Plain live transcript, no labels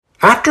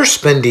After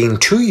spending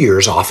 2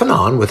 years off and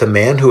on with a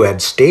man who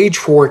had stage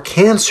 4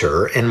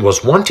 cancer and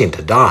was wanting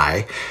to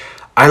die,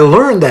 I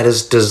learned that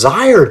his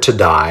desire to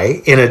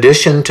die, in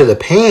addition to the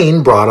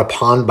pain brought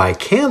upon by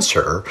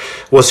cancer,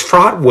 was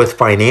fraught with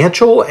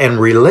financial and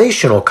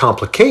relational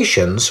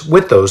complications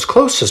with those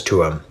closest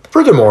to him.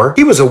 Furthermore,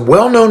 he was a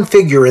well-known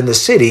figure in the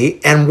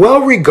city and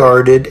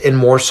well-regarded in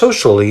more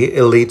socially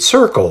elite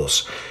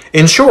circles.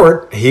 In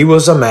short, he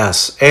was a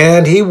mess,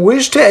 and he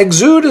wished to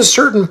exude a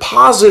certain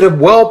positive,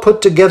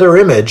 well-put-together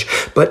image,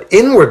 but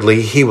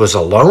inwardly he was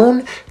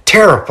alone,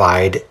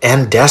 terrified,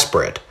 and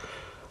desperate.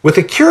 With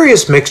a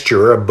curious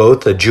mixture of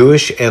both a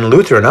Jewish and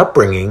Lutheran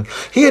upbringing,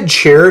 he had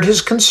shared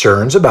his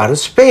concerns about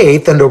his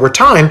faith, and over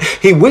time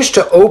he wished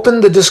to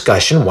open the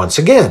discussion once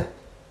again.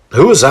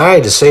 Who was I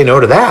to say no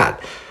to that?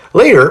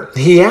 Later,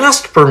 he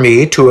asked for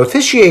me to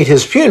officiate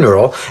his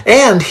funeral,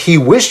 and he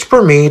wished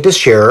for me to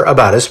share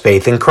about his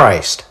faith in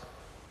Christ.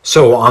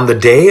 So on the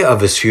day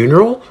of his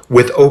funeral,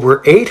 with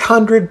over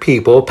 800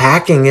 people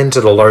packing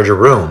into the larger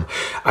room,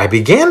 I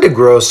began to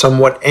grow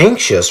somewhat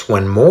anxious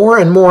when more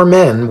and more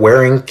men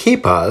wearing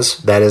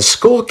kippahs, that is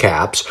skull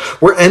caps,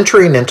 were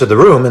entering into the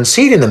room and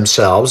seating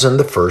themselves in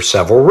the first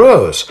several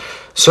rows.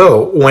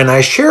 So when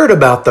I shared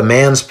about the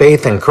man's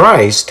faith in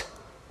Christ,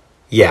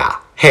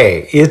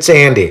 hey, it's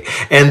Andy,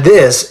 and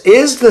this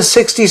is the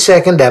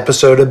 62nd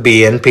episode of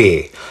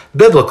BNP,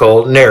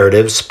 Biblical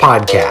Narratives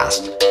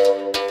Podcast.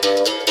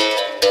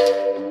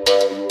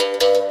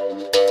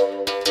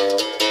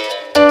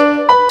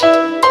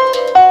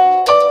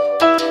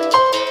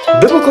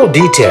 Biblical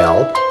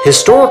detail,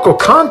 historical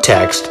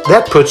context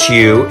that puts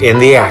you in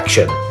the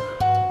action.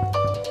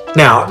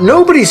 Now,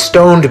 nobody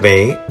stoned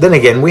me. Then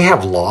again, we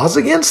have laws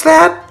against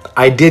that.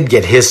 I did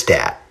get hissed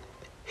at.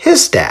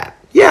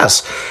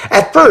 Yes.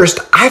 At first,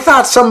 I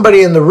thought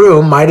somebody in the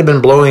room might have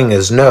been blowing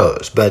his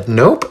nose, but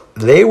nope,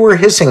 they were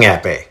hissing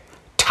at me.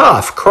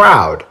 Tough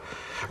crowd.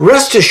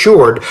 Rest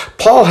assured,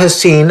 Paul has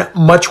seen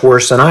much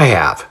worse than I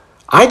have.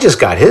 I just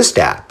got hissed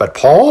at, but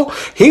Paul,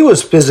 he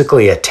was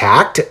physically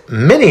attacked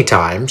many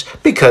times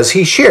because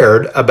he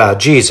shared about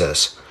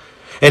Jesus.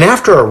 And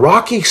after a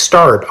rocky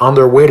start on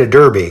their way to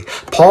Derbe,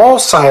 Paul,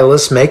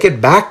 Silas make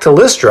it back to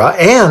Lystra,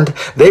 and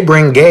they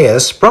bring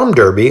Gaius from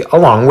Derbe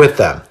along with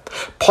them.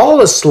 Paul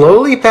is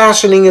slowly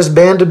fashioning his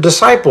band of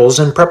disciples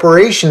in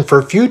preparation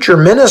for future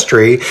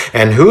ministry,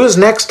 and who is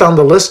next on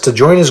the list to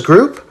join his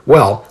group?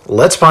 Well,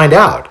 let's find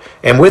out.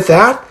 And with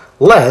that,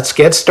 let's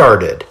get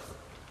started.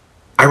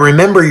 I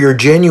remember your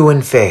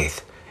genuine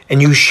faith,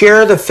 and you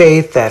share the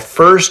faith that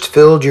first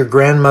filled your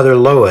grandmother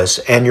Lois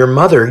and your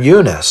mother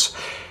Eunice.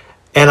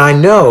 And I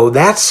know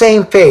that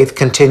same faith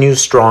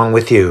continues strong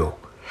with you.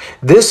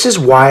 This is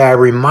why I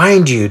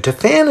remind you to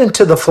fan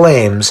into the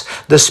flames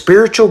the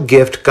spiritual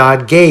gift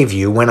God gave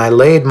you when I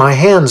laid my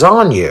hands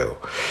on you.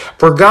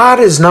 For God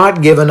has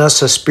not given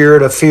us a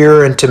spirit of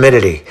fear and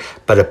timidity,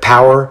 but of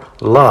power,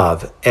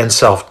 love, and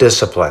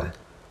self-discipline.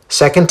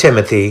 2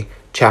 Timothy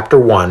Chapter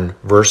 1,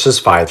 verses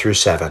 5 through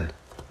 7.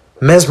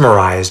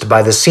 Mesmerized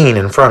by the scene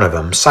in front of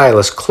him,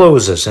 Silas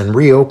closes and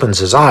reopens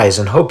his eyes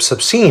in hopes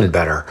of seeing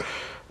better.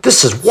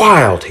 "This is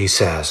wild," he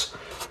says.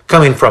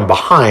 Coming from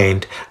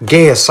behind,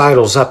 Gaius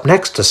sidles up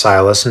next to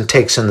Silas and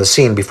takes in the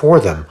scene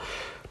before them.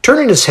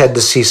 Turning his head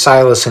to see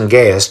Silas and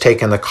Gaius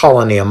taking the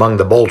colony among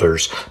the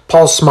boulders,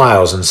 Paul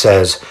smiles and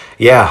says,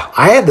 "Yeah,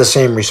 I had the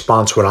same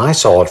response when I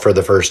saw it for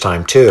the first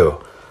time too."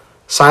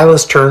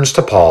 Silas turns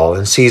to Paul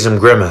and sees him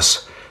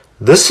grimace.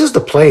 "This is the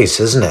place,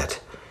 isn't it?"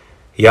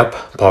 "Yep,"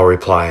 Paul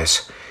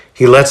replies.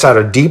 He lets out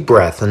a deep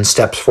breath and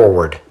steps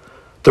forward.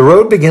 The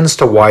road begins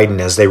to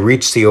widen as they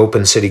reach the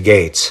open city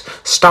gates.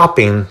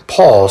 Stopping,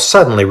 Paul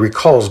suddenly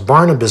recalls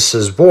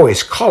Barnabas'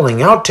 voice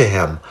calling out to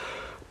him,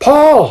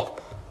 "Paul!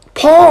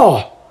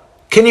 Paul!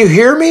 Can you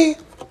hear me?"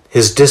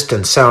 His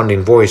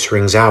distant-sounding voice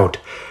rings out.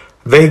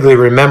 Vaguely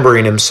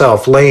remembering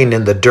himself laying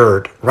in the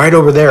dirt, "Right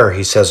over there,"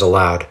 he says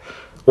aloud.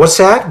 "What's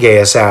that?"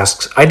 Gaius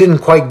asks. "I didn't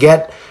quite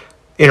get..."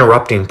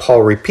 Interrupting,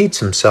 Paul repeats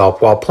himself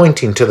while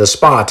pointing to the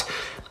spot.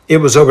 "It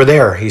was over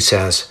there," he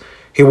says.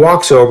 He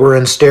walks over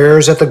and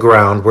stares at the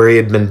ground where he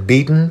had been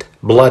beaten,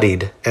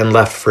 bloodied, and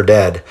left for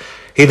dead.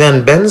 He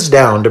then bends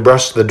down to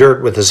brush the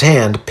dirt with his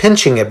hand,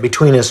 pinching it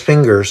between his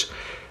fingers.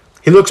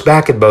 He looks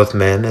back at both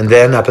men and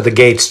then up at the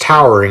gates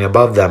towering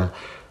above them.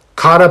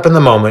 Caught up in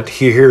the moment,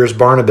 he hears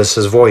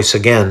Barnabas' voice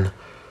again.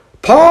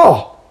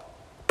 "Paul!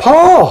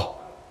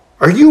 Paul!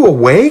 Are you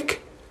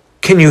awake?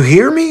 Can you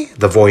hear me?"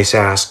 the voice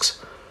asks.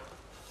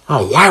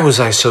 "Oh, why was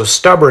I so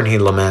stubborn?" he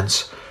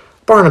laments.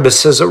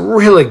 "Barnabas is a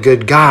really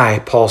good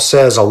guy," Paul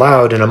says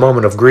aloud in a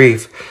moment of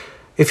grief.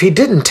 "If he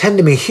didn't tend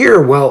to me here,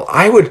 well,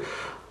 I would..."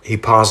 He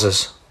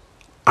pauses.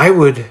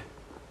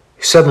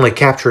 Suddenly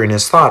capturing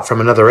his thought from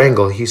another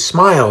angle, he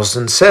smiles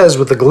and says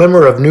with a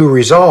glimmer of new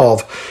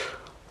resolve,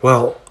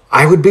 "Well,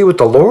 I would be with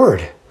the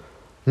Lord.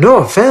 No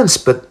offense,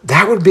 but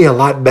that would be a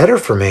lot better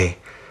for me."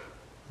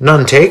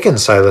 "None taken,"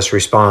 Silas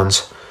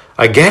responds.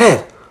 "I get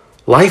it.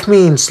 Life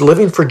means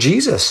living for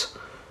Jesus."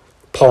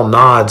 Paul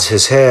nods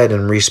his head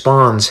and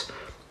responds,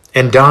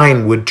 "And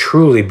dying would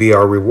truly be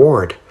our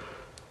reward."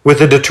 With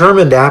a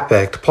determined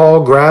affect,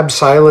 Paul grabbed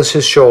Silas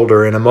his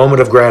shoulder in a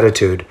moment of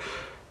gratitude.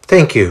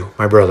 "Thank you,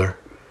 my brother."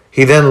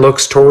 He then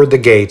looks toward the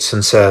gates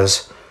and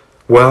says,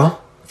 "Well,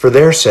 for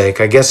their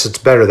sake, I guess it's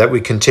better that we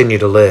continue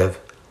to live."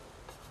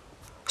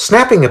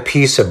 Snapping a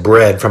piece of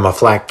bread from a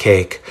flat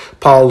cake,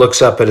 Paul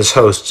looks up at his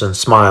hosts and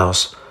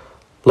smiles.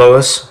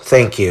 "Lois,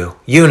 thank you.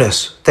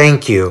 Eunice,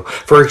 thank you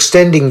for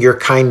extending your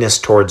kindness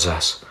towards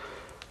us."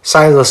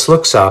 Silas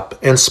looks up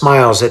and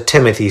smiles at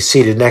Timothy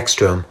seated next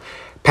to him,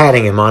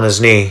 patting him on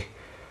his knee.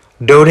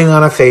 Doting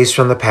on a face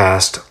from the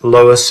past,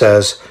 Lois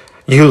says,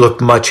 "You look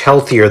much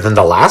healthier than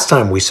the last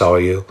time we saw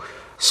you."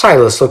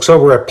 Silas looks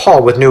over at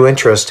Paul with new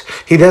interest.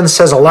 He then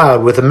says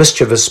aloud with a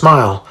mischievous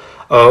smile,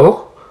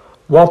 "Oh?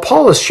 While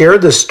Paul has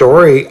shared this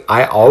story,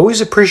 I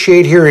always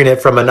appreciate hearing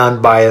it from an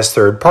unbiased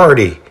third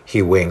party."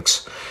 He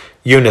winks.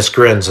 Eunice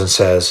grins and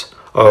says,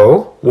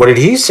 "Oh, what did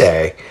he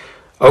say?"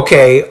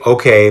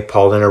 Okay,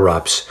 Paul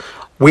interrupts.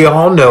 "We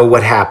all know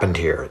what happened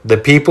here. The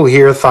people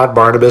here thought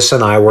Barnabas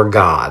and I were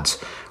gods."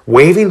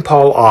 Waving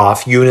Paul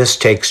off, Eunice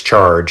takes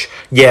charge.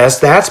 "Yes,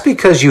 that's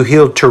because you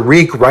healed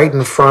Tariq right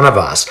in front of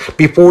us,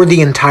 before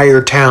the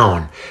entire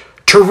town."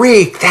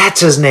 "Tariq,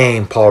 that's his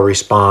name," Paul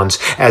responds,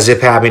 as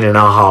if having an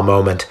aha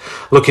moment.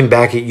 Looking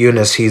back at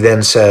Eunice, he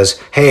then says,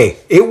 "Hey,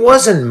 it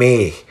wasn't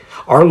me.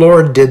 Our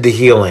Lord did the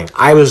healing.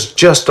 I was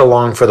just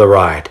along for the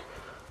ride."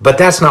 "But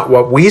that's not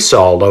what we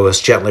saw," Lois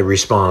gently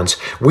responds.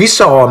 "We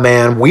saw a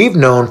man we've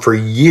known for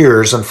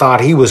years and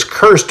thought he was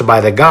cursed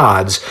by the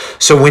gods.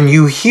 So when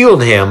you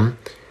healed him,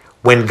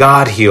 when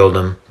God healed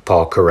him,"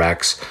 Paul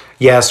corrects.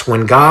 "Yes,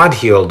 when God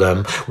healed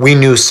him, we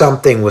knew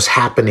something was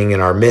happening in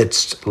our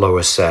midst,"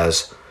 Lois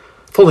says.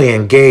 Fully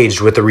engaged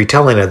with the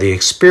retelling of the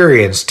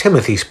experience,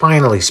 Timothy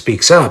finally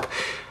speaks up.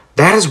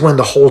 "That is when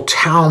the whole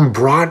town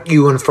brought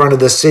you in front of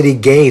the city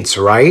gates,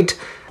 right?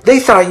 They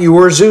thought you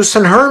were Zeus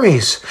and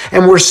Hermes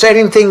and were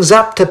setting things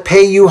up to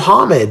pay you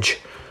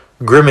homage."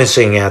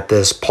 Grimacing at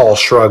this, Paul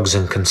shrugs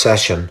in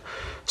concession.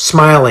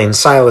 Smiling,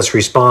 Silas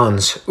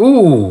responds,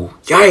 "Ooh,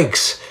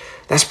 yikes.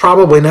 That's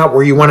probably not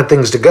where you wanted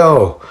things to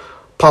go."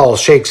 Paul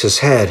shakes his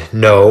head.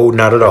 "No,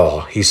 not at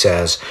all," he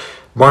says.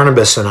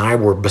 "Barnabas and I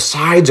were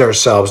besides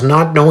ourselves,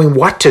 not knowing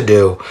what to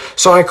do.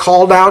 So I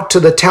called out to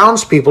the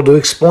townspeople to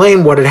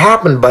explain what had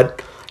happened,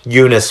 but..."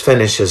 Eunice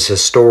finishes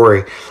his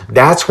story.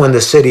 "That's when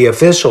the city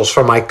officials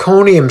from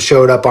Iconium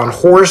showed up on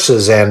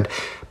horses and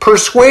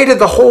persuaded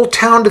the whole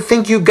town to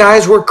think you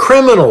guys were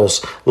criminals,"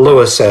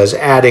 Lois says,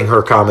 adding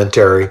her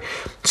commentary.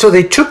 "So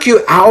they took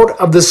you out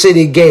of the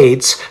city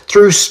gates,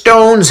 threw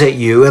stones at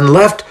you, and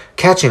left."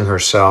 Catching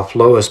herself,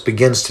 Lois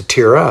begins to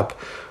tear up.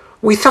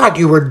 "We thought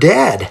you were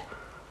dead."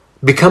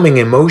 Becoming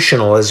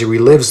emotional as he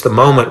relives the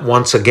moment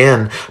once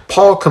again,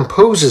 Paul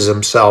composes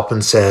himself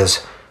and says,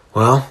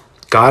 "Well,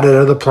 God had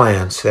other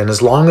plans, and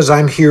as long as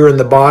I'm here in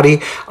the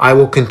body, I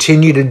will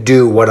continue to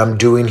do what I'm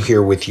doing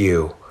here with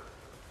you."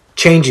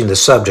 Changing the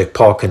subject,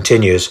 Paul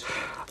continues,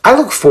 "I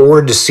look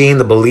forward to seeing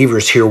the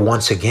believers here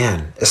once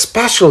again,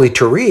 especially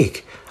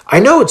Tariq. I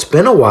know it's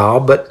been a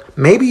while, but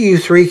maybe you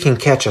three can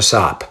catch us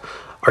up.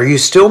 Are you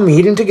still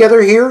meeting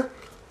together here?"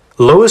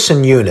 Lois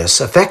and Eunice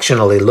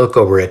affectionately look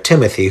over at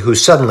Timothy, who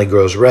suddenly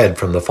grows red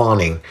from the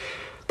fawning.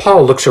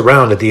 Paul looks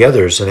around at the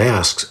others and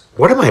asks,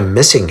 "What am I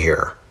missing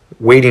here?"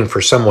 Waiting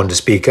for someone to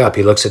speak up,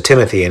 he looks at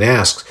Timothy and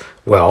asks,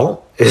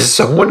 "Well, is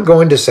someone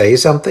going to say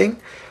something?"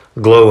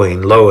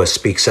 Glowing, Lois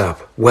speaks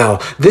up,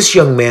 "Well, this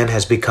young man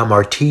has become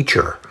our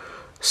teacher."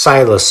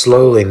 Silas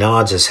slowly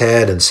nods his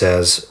head and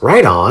says,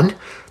 "Right on."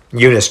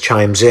 Eunice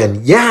chimes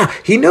in, "Yeah,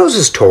 he knows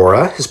his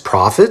Torah, his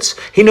prophets.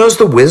 He knows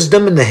the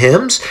wisdom and the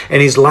hymns,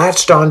 and he's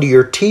latched onto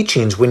your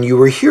teachings when you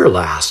were here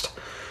last."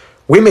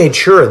 "We made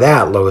sure of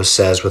that," Lois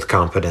says with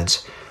confidence.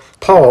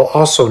 Paul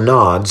also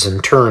nods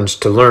and turns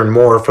to learn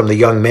more from the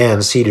young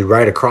man seated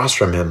right across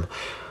from him.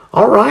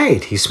 "All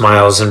right," he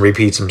smiles and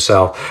repeats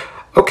himself.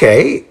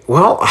 "Okay,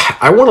 well,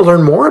 I want to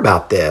learn more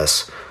about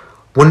this.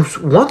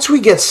 Once we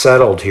get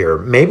settled here,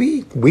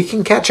 maybe we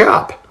can catch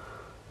up."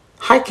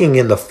 Hiking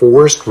in the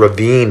forest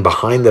ravine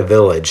behind the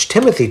village,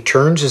 Timothy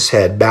turns his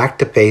head back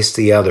to face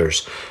the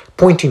others.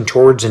 Pointing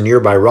towards a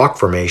nearby rock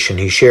formation,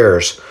 he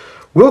shares,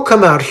 "We'll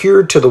come out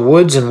here to the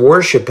woods and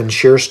worship and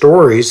share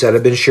stories that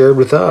have been shared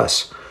with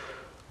us."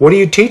 "What do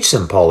you teach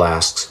them?" Paul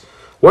asks.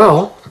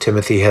 "Well,"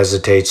 Timothy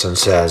hesitates and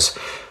says,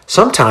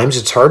 "sometimes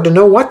it's hard to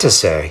know what to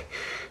say."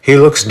 He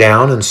looks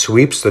down and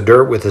sweeps the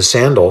dirt with his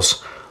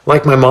sandals.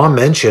 "Like my mom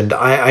mentioned,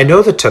 I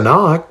know the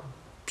Tanakh,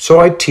 so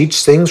I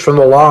teach things from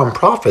the law and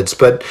prophets,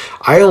 but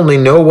I only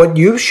know what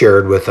you've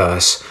shared with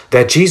us,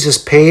 that Jesus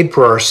paid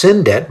for our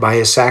sin debt by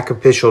his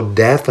sacrificial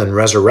death and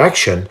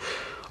resurrection.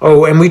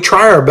 Oh, and we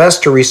try our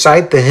best to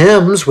recite the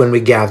hymns when we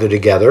gather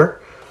together."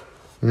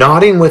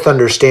 Nodding with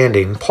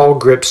understanding, Paul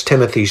grips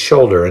Timothy's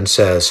shoulder and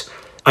says,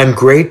 "I'm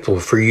grateful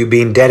for you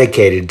being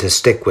dedicated to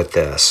stick with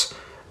this.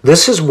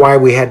 This is why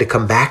we had to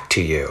come back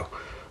to you.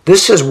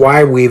 This is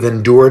why we've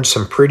endured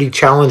some pretty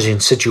challenging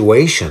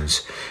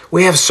situations.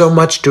 We have so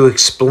much to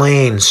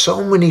explain,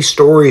 so many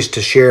stories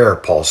to share,"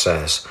 Paul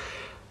says.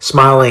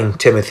 Smiling,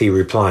 Timothy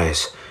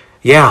replies,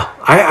 Yeah,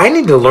 I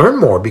need to learn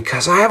more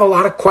because I have a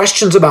lot of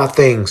questions about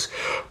things.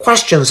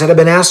 Questions that have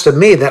been asked of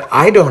me that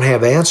I don't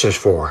have answers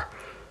for.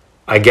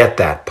 I get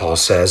that, Paul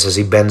says as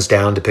he bends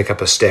down to pick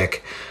up a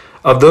stick.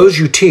 Of those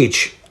you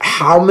teach,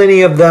 how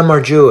many of them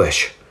are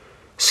Jewish?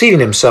 Seating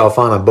himself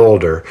on a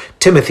boulder,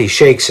 Timothy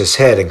shakes his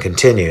head and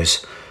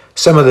continues.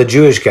 Some of the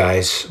Jewish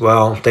guys,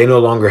 well, they no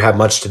longer have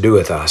much to do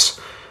with us.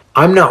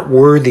 I'm not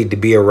worthy to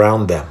be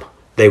around them,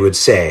 they would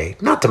say,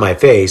 not to my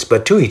face,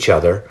 but to each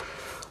other.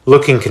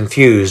 Looking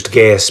confused,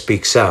 Gaius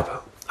speaks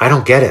up. I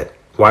don't get it.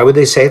 Why would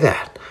they say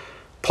that?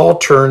 Paul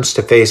turns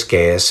to face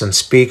Gaius and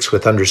speaks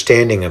with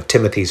understanding of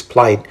Timothy's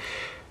plight,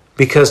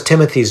 because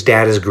Timothy's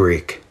dad is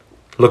Greek.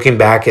 Looking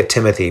back at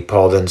Timothy,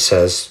 Paul then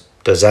says,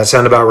 Does that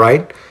sound about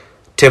right?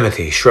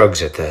 Timothy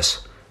shrugs at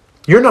this.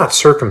 You're not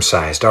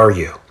circumcised, are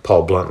you?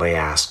 Paul bluntly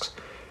asks.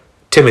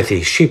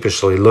 Timothy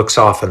sheepishly looks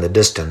off in the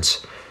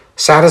distance.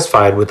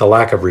 Satisfied with the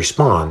lack of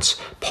response,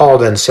 Paul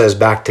then says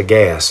back to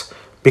Gaius,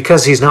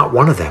 Because he's not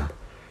one of them.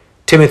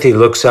 Timothy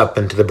looks up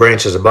into the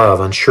branches above,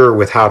 unsure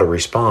with how to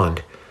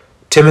respond.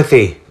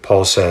 Timothy,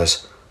 Paul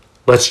says,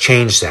 let's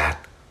change that.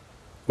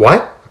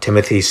 What?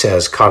 Timothy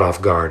says, caught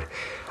off guard.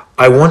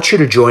 I want you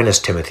to join us,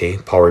 Timothy,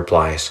 Paul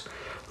replies.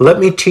 Let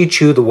me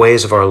teach you the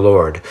ways of our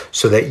Lord,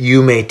 so that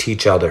you may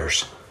teach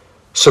others.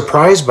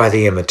 Surprised by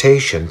the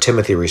invitation,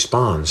 Timothy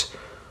responds,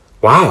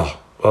 Wow,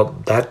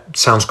 well, that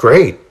sounds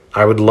great.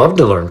 I would love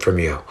to learn from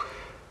you.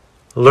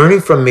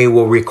 Learning from me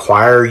will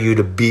require you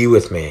to be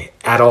with me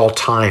at all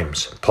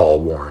times,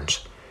 Paul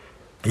warns.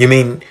 You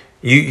mean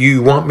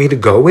you want me to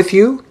go with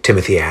you?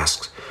 Timothy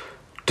asks.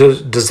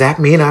 Does that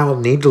mean I will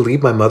need to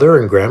leave my mother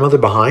and grandmother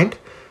behind?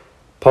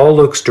 Paul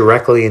looks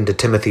directly into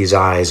Timothy's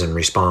eyes and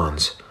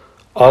responds,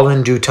 All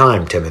in due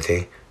time,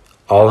 Timothy,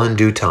 all in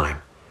due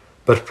time.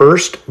 But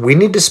first, we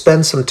need to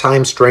spend some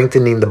time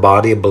strengthening the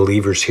body of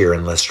believers here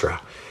in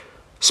Lystra.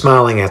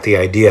 Smiling at the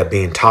idea of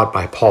being taught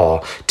by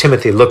Paul,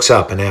 Timothy looks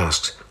up and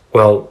asks,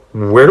 Well,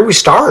 where do we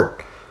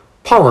start?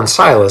 Paul and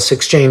Silas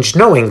exchange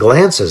knowing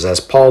glances as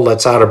Paul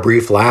lets out a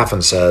brief laugh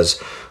and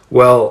says,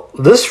 Well,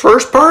 this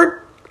first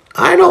part,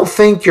 I don't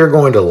think you're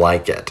going to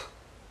like it.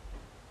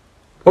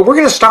 Well, we're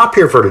going to stop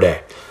here for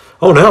today.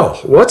 Oh no,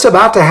 what's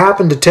about to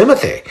happen to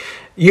Timothy?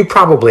 You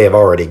probably have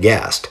already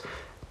guessed.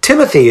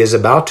 Timothy is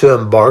about to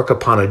embark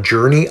upon a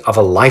journey of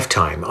a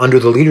lifetime under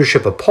the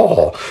leadership of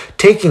Paul,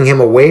 taking him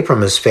away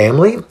from his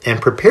family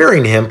and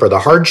preparing him for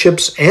the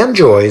hardships and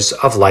joys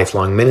of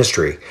lifelong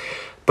ministry.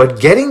 But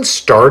getting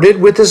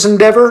started with this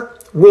endeavor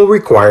will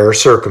require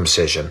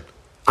circumcision.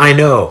 I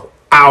know,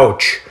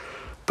 ouch!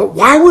 But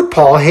why would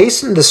Paul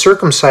hasten to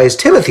circumcise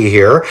Timothy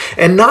here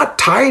and not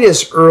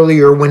Titus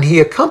earlier when he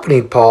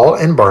accompanied Paul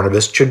and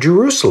Barnabas to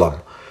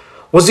Jerusalem?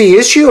 Was the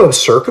issue of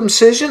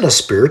circumcision a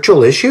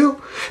spiritual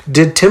issue?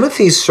 Did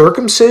Timothy's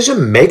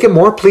circumcision make it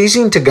more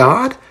pleasing to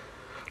God?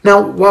 Now,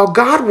 while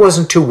God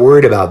wasn't too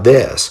worried about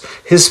this,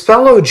 his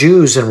fellow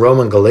Jews in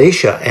Roman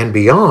Galatia and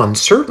beyond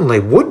certainly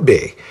would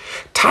be.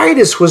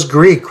 Titus was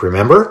Greek,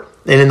 remember?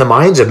 And in the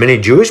minds of many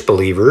Jewish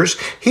believers,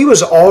 he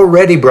was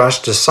already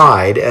brushed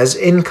aside as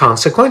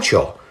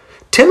inconsequential.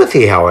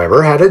 Timothy,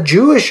 however, had a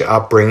Jewish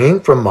upbringing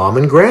from mom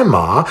and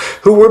grandma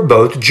who were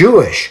both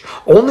Jewish.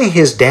 Only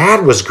his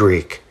dad was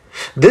Greek.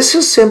 This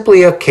is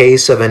simply a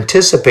case of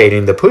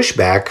anticipating the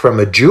pushback from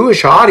a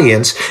Jewish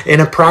audience in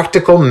a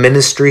practical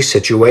ministry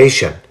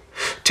situation.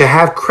 To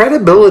have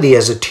credibility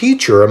as a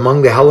teacher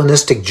among the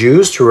Hellenistic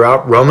Jews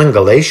throughout Roman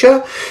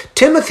Galatia,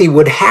 Timothy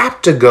would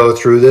have to go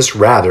through this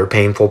rather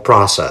painful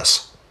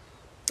process.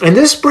 And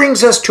this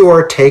brings us to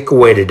our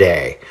takeaway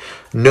today.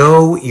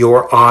 Know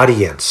your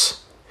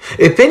audience.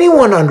 If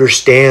anyone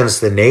understands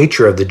the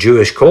nature of the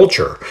Jewish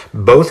culture,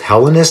 both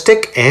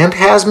Hellenistic and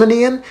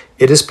Hasmonean,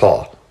 it is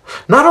Paul.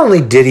 Not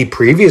only did he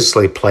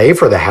previously play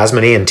for the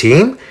Hasmonean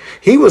team,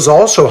 he was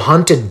also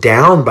hunted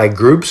down by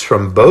groups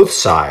from both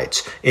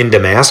sides in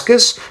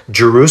Damascus,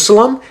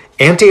 Jerusalem,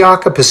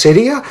 Antioch of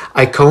Pisidia,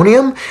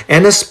 Iconium,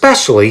 and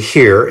especially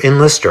here in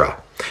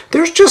Lystra.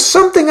 There's just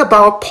something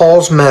about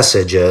Paul's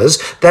messages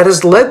that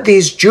has led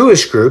these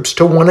Jewish groups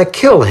to want to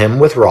kill him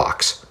with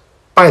rocks.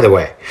 By the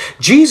way,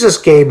 Jesus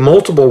gave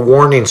multiple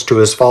warnings to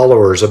his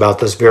followers about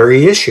this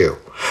very issue.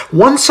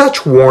 One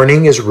such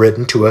warning is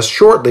written to us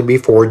shortly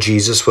before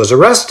Jesus was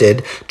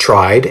arrested,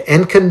 tried,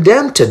 and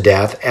condemned to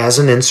death as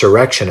an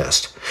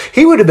insurrectionist.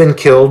 He would have been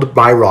killed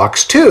by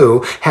rocks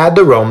too had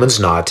the Romans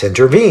not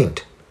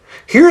intervened.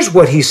 Here's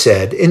what he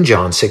said in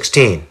John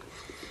 16.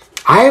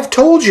 I have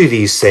told you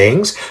these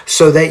things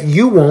so that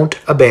you won't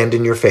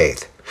abandon your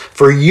faith.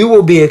 For you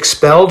will be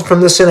expelled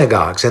from the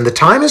synagogues, and the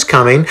time is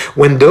coming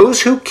when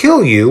those who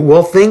kill you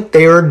will think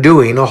they are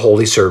doing a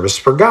holy service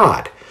for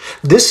God.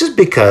 This is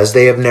because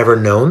they have never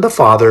known the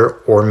Father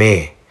or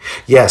me.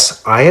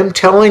 Yes, I am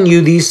telling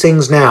you these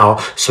things now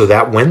so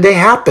that when they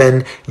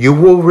happen, you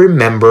will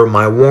remember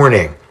my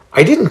warning.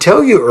 I didn't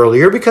tell you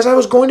earlier because I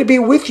was going to be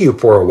with you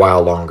for a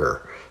while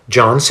longer.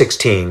 John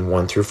 16,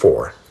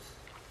 1-4.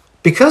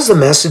 Because the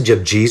message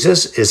of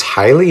Jesus is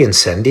highly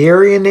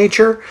incendiary in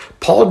nature,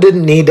 Paul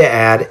didn't need to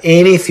add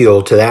any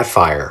fuel to that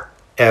fire,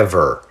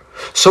 ever.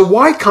 So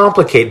why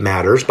complicate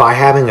matters by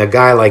having a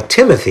guy like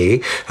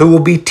Timothy who will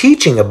be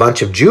teaching a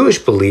bunch of Jewish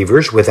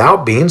believers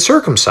without being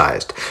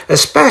circumcised,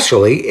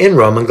 especially in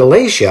Roman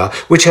Galatia,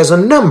 which has a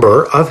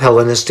number of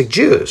Hellenistic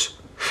Jews?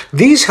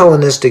 These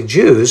Hellenistic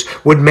Jews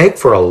would make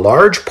for a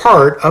large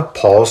part of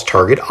Paul's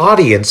target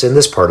audience in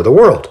this part of the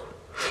world.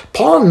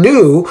 Paul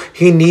knew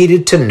he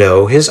needed to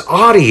know his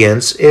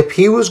audience if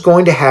he was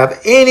going to have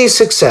any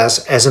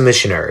success as a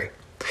missionary.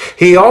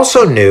 He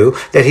also knew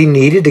that he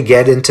needed to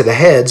get into the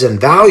heads and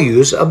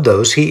values of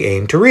those he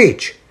aimed to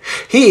reach.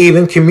 He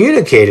even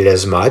communicated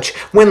as much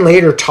when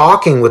later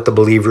talking with the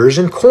believers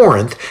in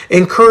Corinth,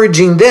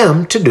 encouraging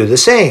them to do the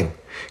same.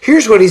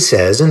 Here's what he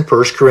says in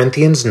 1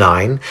 Corinthians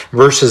 9,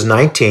 verses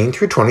 19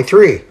 through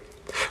 23.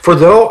 For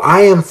though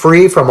I am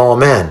free from all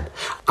men,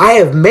 I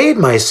have made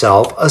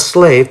myself a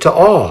slave to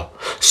all,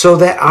 so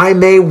that I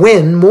may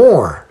win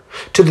more.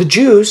 To the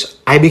Jews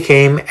I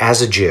became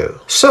as a Jew,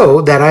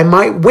 so that I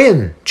might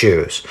win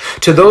Jews.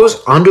 To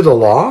those under the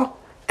law,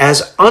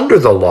 as under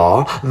the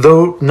law,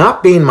 though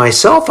not being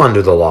myself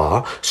under the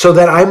law, so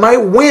that I might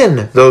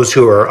win those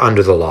who are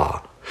under the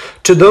law.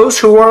 To those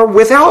who are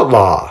without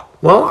law,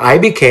 well, I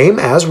became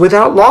as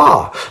without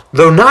law,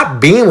 though not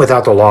being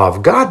without the law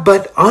of God,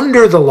 but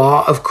under the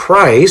law of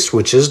Christ,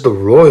 which is the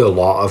royal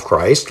law of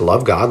Christ,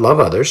 love God, love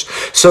others,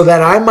 so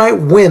that I might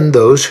win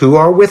those who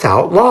are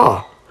without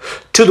law.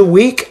 To the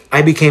weak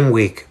I became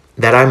weak,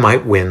 that I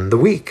might win the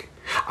weak.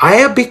 I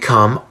have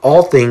become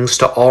all things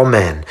to all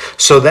men,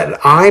 so that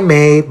I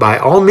may by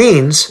all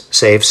means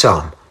save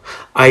some.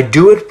 I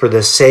do it for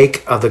the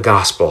sake of the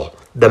gospel,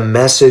 the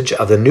message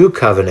of the new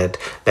covenant,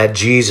 that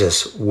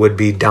Jesus would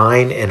be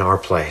dying in our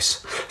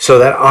place, so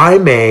that I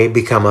may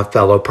become a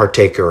fellow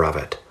partaker of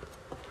it.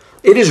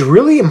 It is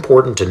really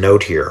important to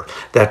note here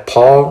that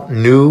Paul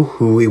knew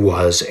who he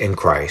was in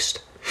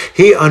Christ.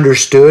 He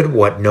understood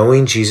what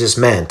knowing Jesus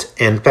meant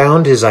and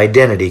found his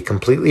identity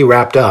completely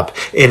wrapped up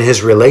in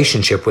his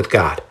relationship with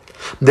God.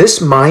 This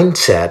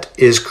mindset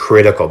is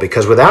critical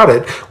because without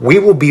it, we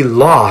will be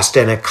lost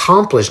and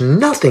accomplish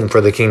nothing for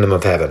the kingdom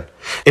of heaven.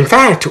 In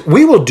fact,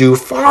 we will do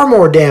far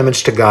more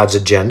damage to God's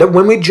agenda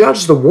when we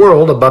judge the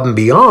world above and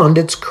beyond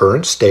its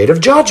current state of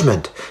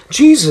judgment.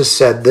 Jesus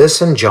said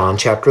this in John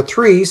chapter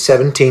 3,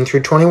 17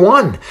 through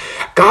 21.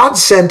 God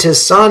sent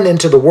his Son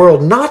into the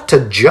world not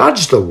to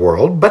judge the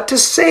world, but to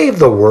save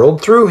the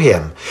world through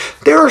him.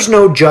 There is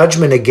no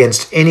judgment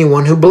against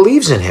anyone who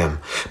believes in him,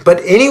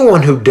 but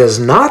anyone who does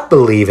not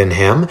believe in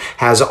him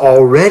has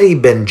already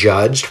been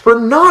judged for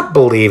not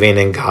believing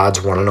in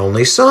God's one and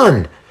only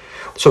Son.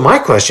 So my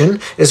question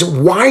is,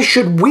 why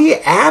should we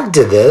add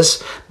to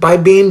this by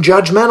being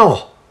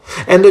judgmental?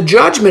 And the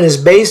judgment is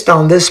based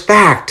on this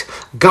fact.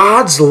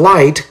 God's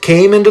light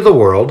came into the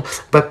world,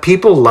 but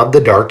people loved the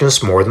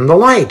darkness more than the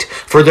light,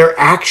 for their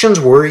actions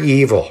were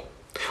evil.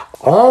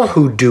 All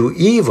who do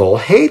evil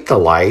hate the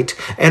light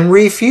and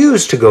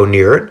refuse to go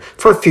near it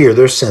for fear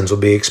their sins will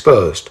be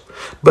exposed.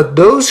 But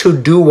those who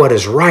do what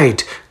is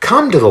right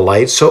come to the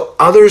light so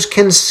others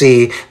can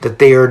see that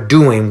they are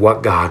doing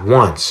what God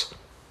wants.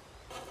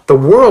 The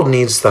world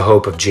needs the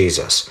hope of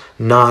Jesus,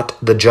 not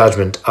the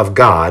judgment of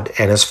God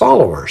and his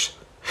followers.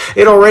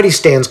 It already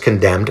stands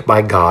condemned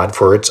by God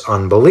for its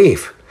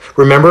unbelief.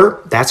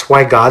 Remember, that's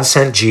why God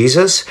sent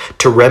Jesus,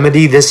 to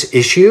remedy this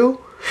issue.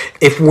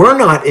 If we're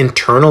not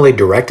internally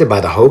directed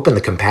by the hope and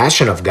the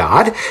compassion of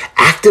God,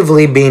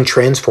 actively being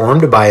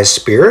transformed by his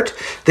Spirit,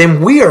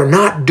 then we are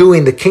not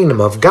doing the kingdom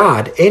of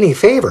God any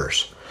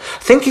favors.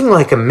 Thinking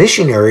like a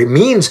missionary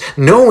means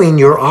knowing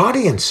your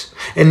audience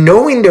and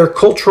knowing their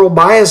cultural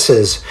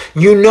biases.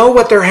 You know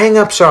what their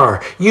hang-ups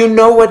are. You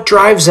know what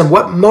drives them,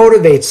 what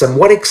motivates them,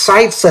 what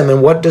excites them,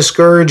 and what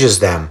discourages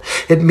them.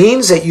 It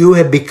means that you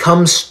have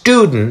become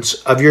students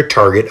of your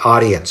target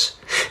audience.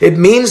 It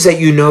means that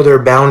you know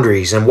their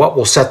boundaries and what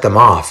will set them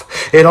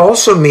off. It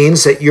also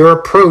means that your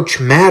approach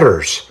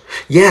matters.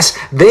 Yes,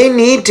 they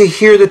need to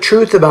hear the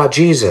truth about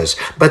Jesus,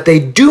 but they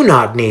do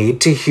not need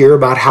to hear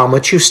about how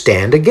much you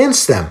stand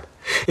against them.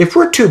 If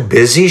we're too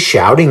busy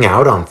shouting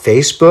out on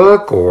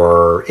Facebook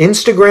or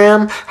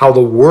Instagram how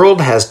the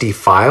world has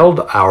defiled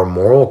our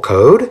moral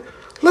code,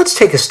 let's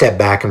take a step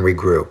back and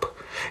regroup.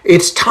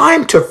 It's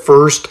time to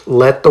first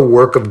let the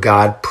work of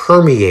God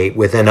permeate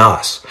within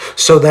us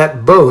so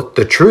that both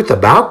the truth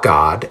about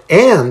God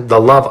and the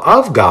love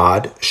of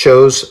God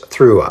shows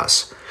through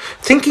us.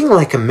 Thinking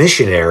like a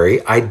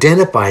missionary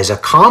identifies a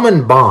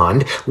common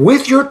bond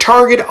with your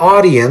target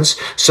audience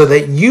so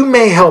that you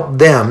may help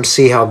them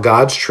see how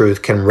God's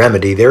truth can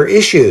remedy their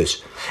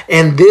issues.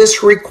 And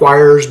this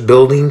requires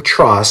building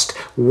trust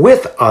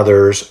with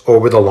others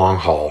over the long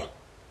haul.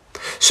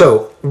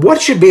 So,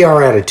 what should be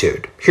our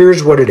attitude?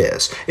 Here's what it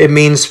is. It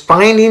means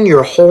finding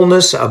your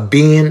wholeness of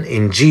being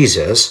in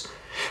Jesus.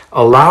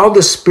 Allow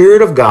the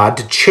Spirit of God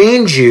to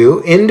change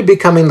you into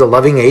becoming the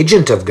loving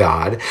agent of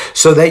God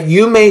so that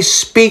you may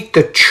speak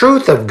the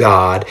truth of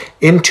God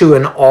into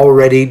an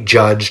already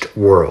judged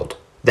world.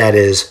 That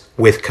is,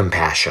 with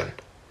compassion.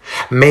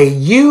 May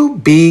you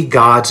be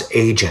God's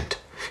agent,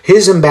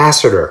 his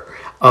ambassador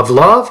of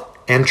love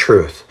and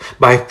truth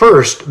by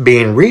first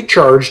being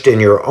recharged in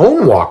your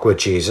own walk with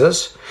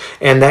Jesus,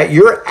 and that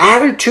your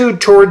attitude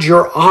towards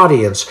your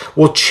audience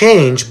will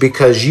change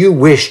because you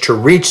wish to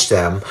reach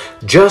them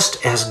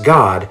just as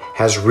God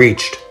has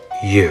reached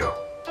you.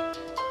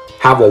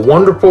 Have a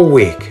wonderful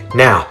week.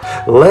 Now,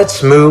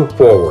 let's move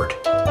forward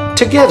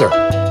together.